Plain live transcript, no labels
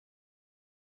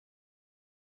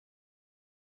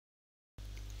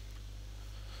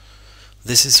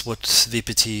This is what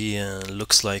VPT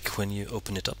looks like when you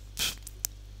open it up.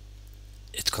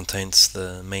 It contains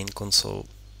the main console,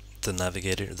 the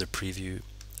navigator, the preview,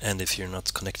 and if you're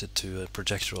not connected to a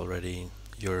projector already,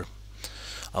 your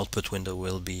output window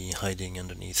will be hiding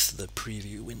underneath the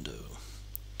preview window.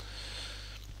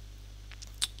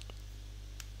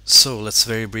 So let's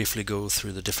very briefly go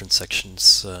through the different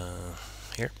sections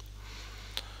here.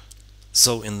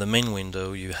 So in the main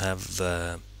window you have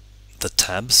the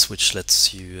tabs, which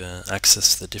lets you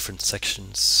access the different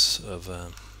sections of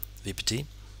VPT.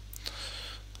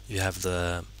 You have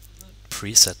the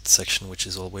preset section, which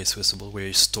is always visible, where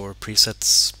you store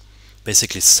presets,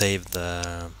 basically save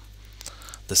the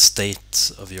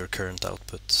state of your current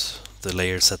output, the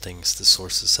layer settings, the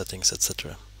sources settings,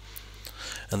 etc.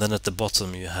 And then at the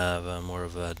bottom you have more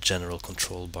of a general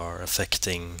control bar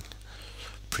affecting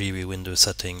preview window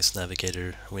settings,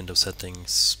 navigator window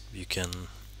settings. You can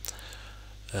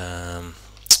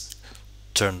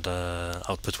turn the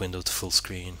output window to full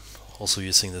screen, also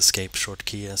using the escape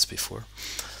shortkey as before,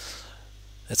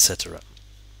 etc.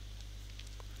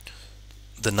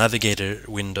 The navigator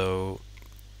window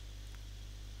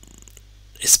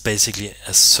is basically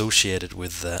associated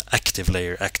with the active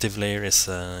layer. Active layer is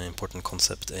an important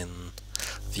concept in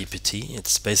VPT.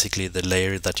 It's basically the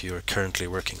layer that you are currently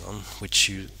working on, which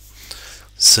you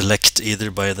select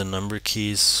either by the number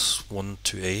keys 1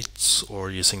 to 8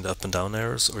 or using the up and down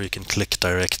arrows, or you can click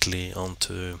directly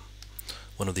onto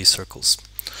one of these circles.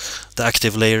 The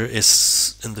active layer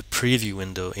is in the preview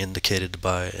window indicated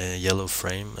by a yellow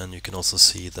frame, and you can also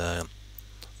see the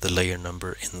layer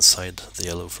number inside the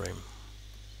yellow frame.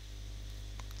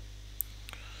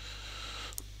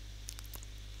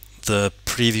 The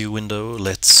preview window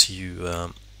lets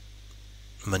you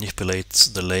manipulate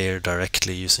the layer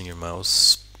directly using your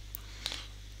mouse.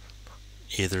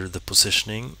 Either the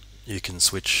positioning, you can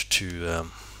switch to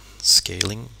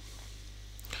scaling,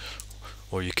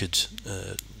 or you could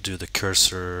do the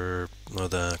cursor or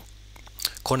the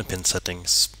corner pin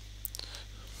settings.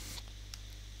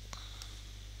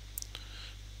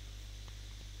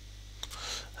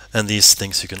 And these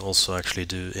things you can also actually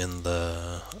do in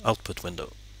the output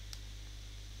window.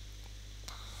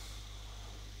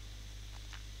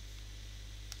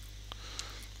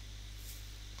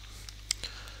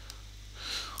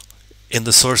 In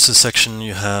the sources section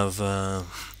you have 8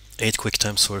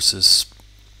 QuickTime sources.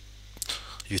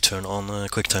 You turn on a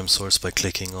QuickTime source by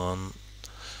clicking on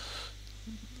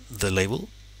the label.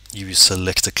 You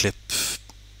select a clip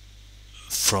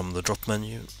from the drop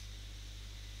menu.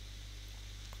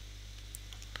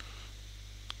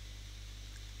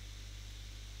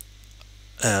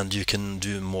 And you can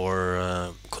do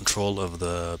more control of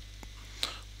the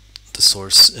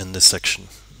source in this section.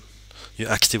 You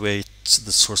activate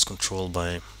the source control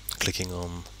by clicking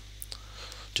on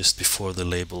just before the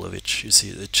label of each. You see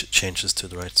it changes to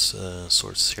the right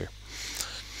source here.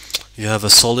 You have a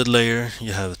solid layer,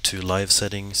 you have 2 live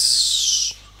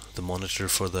settings. The monitor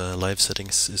for the live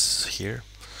settings is here.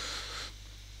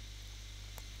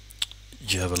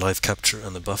 You have a live capture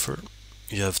and a buffer.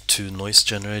 You have 2 noise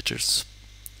generators.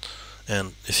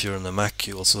 And if you're on a Mac,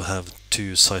 you also have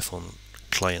 2 Siphon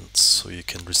clients, so you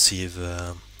can receive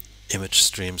image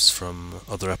streams from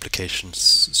other applications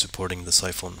supporting the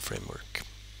Siphon framework.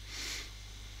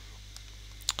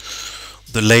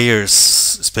 The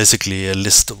layers is basically a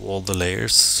list of all the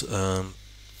layers.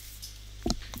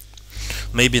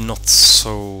 Maybe not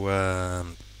so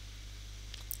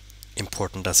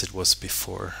important as it was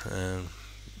before,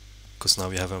 because now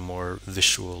we have a more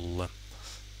visual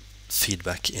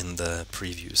feedback in the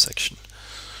preview section.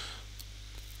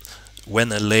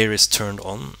 When a layer is turned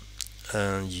on,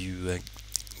 you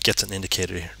get an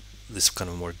indicator here, this kind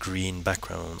of more green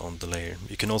background on the layer.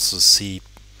 You can also see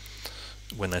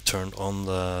when I turned on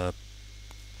the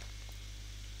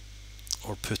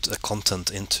or put a content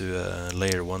into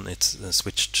layer 1, it's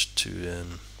switched to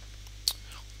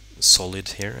solid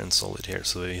here and solid here,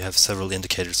 so you have several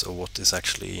indicators of what is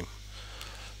actually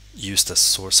used as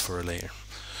source for a layer.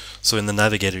 So in the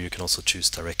navigator you can also choose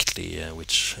directly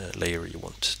which layer you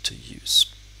want to use.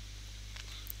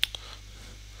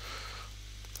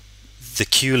 The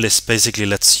queue list basically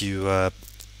lets you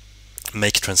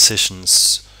make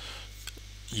transitions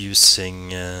using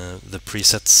the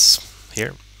presets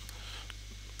here.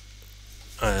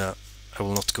 I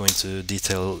will not go into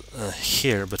detail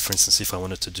here, but for instance, if I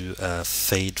wanted to do a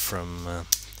fade from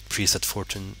preset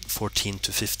 14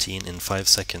 to 15 in 5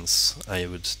 seconds, I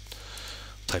would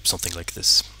type something like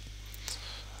this.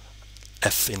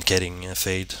 F indicating a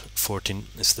fade, 14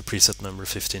 is the preset number,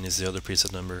 15 is the other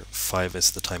preset number, 5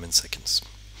 is the time in seconds.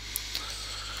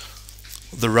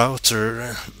 The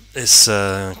router is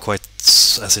quite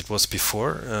as it was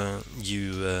before.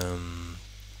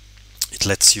 It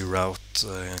lets you route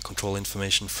control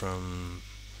information from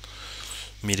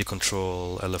media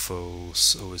control,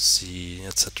 LFOs, OSC,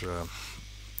 etc.,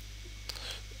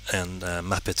 and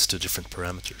map it to different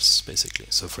parameters, basically.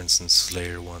 So, for instance,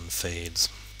 layer 1 fades.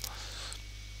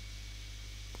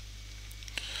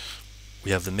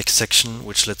 We have the mix section,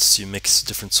 which lets you mix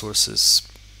different sources.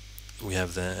 We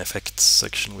have the effects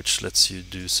section, which lets you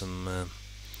do some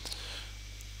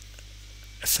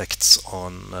effects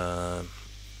on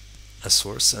a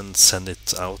source and send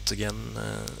it out again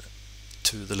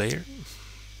to the layer.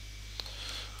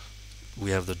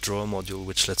 We have the draw module,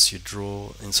 which lets you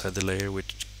draw inside the layer,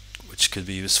 which could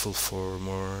be useful for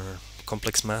more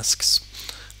complex masks.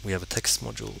 We have a text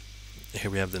module. Here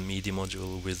we have the media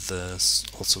module with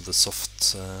also the soft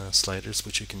sliders,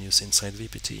 which you can use inside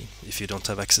VPT if you don't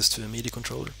have access to a media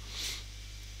controller.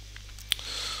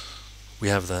 We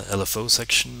have the LFO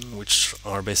section, which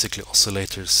are basically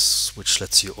oscillators, which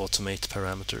lets you automate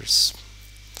parameters.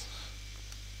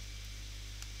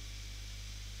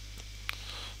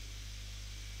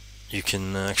 You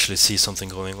can actually see something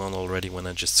going on already when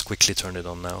I just quickly turn it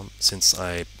on now, since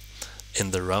I,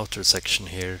 in the router section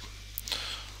here,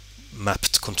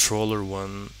 mapped controller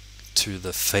 1 to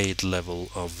the fade level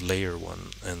of layer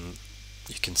 1, and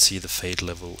you can see the fade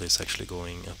level is actually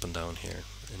going up and down here,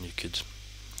 and you could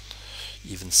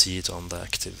even see it on the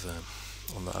active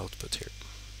on the output here.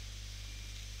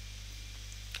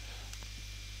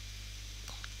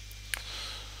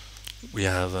 We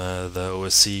have the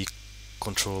OSC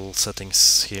control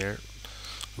settings here.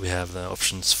 We have the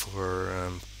options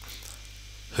for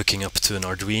hooking up to an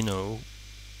Arduino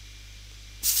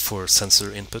for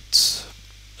sensor input.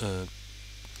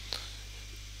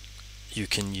 You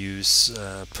can use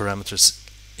parameters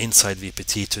inside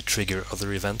VPT to trigger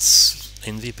other events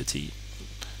in VPT,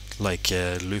 like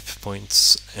loop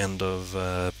points, end of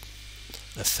a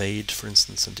fade, for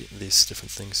instance, and these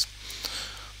different things.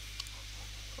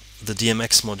 The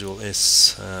DMX module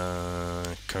is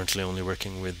currently only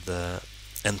working with the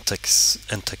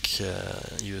NTEC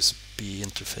USB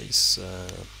interface,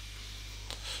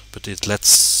 but it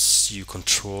lets you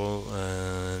control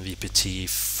VPT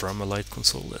from a light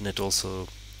console, and it also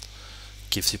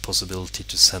gives you possibility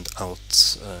to send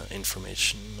out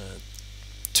information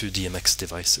to DMX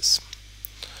devices.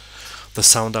 The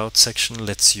sound out section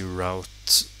lets you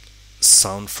route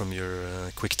sound from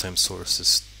your QuickTime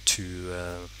sources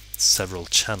to several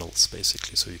channels,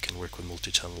 basically, so you can work with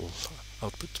multi-channel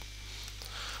output.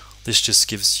 This just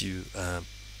gives you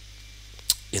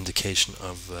indication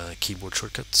of keyboard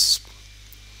shortcuts.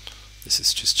 This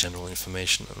is just general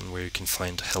information on where you can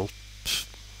find help,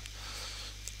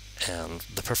 and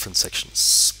the preference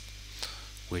sections,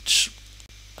 which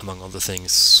among other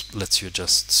things lets you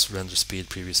adjust render speed,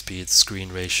 preview speed,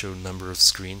 screen ratio, number of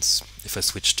screens. If I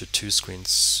switch to 2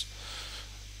 screens,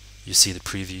 you see the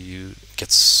preview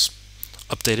gets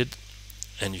updated,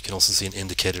 and you can also see an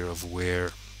indicator of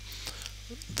where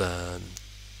the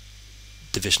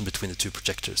division between the 2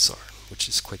 projectors are, which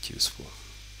is quite useful.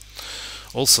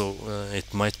 Also,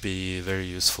 it might be very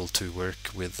useful to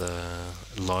work with a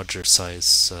larger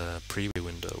size preview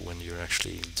window when you're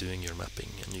actually doing your mapping,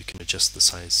 and you can adjust the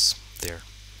size there.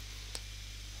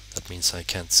 That means I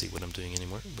can't see what I'm doing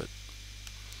anymore, but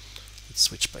let's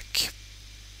switch back.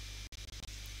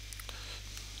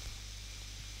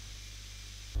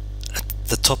 At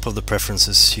the top of the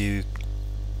preferences, you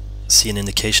see an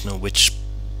indication of which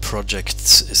project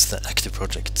is the active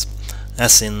project.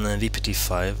 As in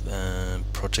VPT5,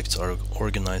 projects are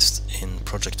organized in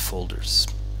project folders.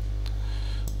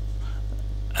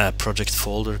 A project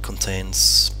folder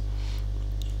contains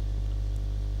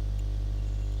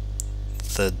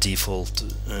the default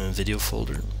video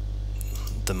folder,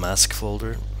 the mask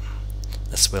folder,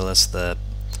 as well as the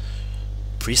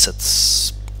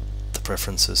presets, the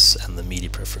preferences, and the media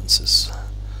preferences.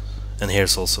 And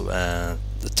here's also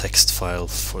the text file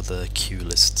for the cue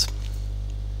list.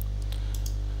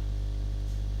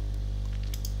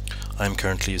 I'm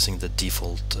currently using the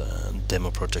default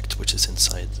demo project, which is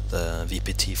inside the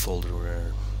VPT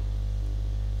folder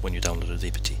when you downloaded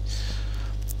VPT.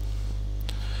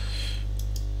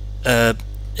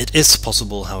 It is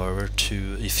possible, however,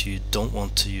 to, if you don't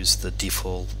want to use the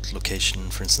default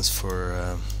location, for instance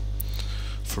for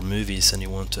movies, and you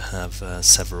want to have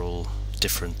several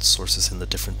different sources in the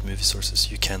different movie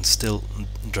sources, you can still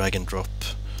drag and drop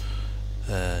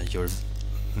your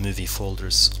movie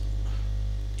folders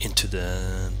into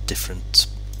the different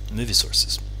movie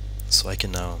sources. So I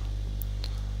can now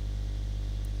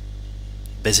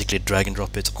basically drag and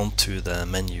drop it onto the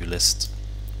menu list,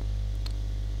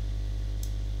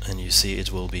 and you see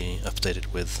it will be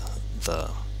updated with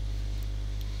the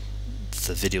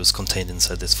videos contained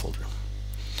inside this folder.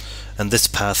 And this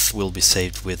path will be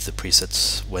saved with the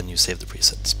presets when you save the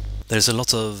presets. There's a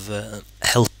lot of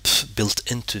help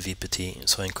built into VPT,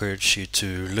 so I encourage you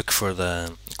to look for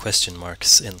the question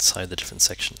marks inside the different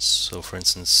sections. So for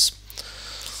instance,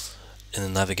 in the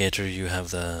navigator you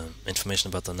have the information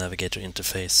about the navigator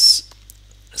interface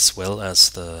as well as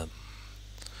the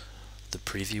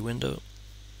preview window.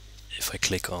 If I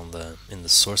click on in the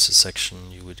sources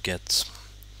section, you would get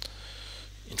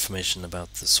information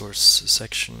about the source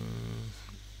section.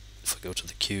 If I go to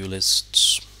the queue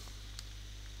list,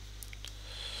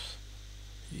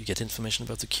 you get information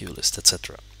about the queue list,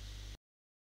 etc.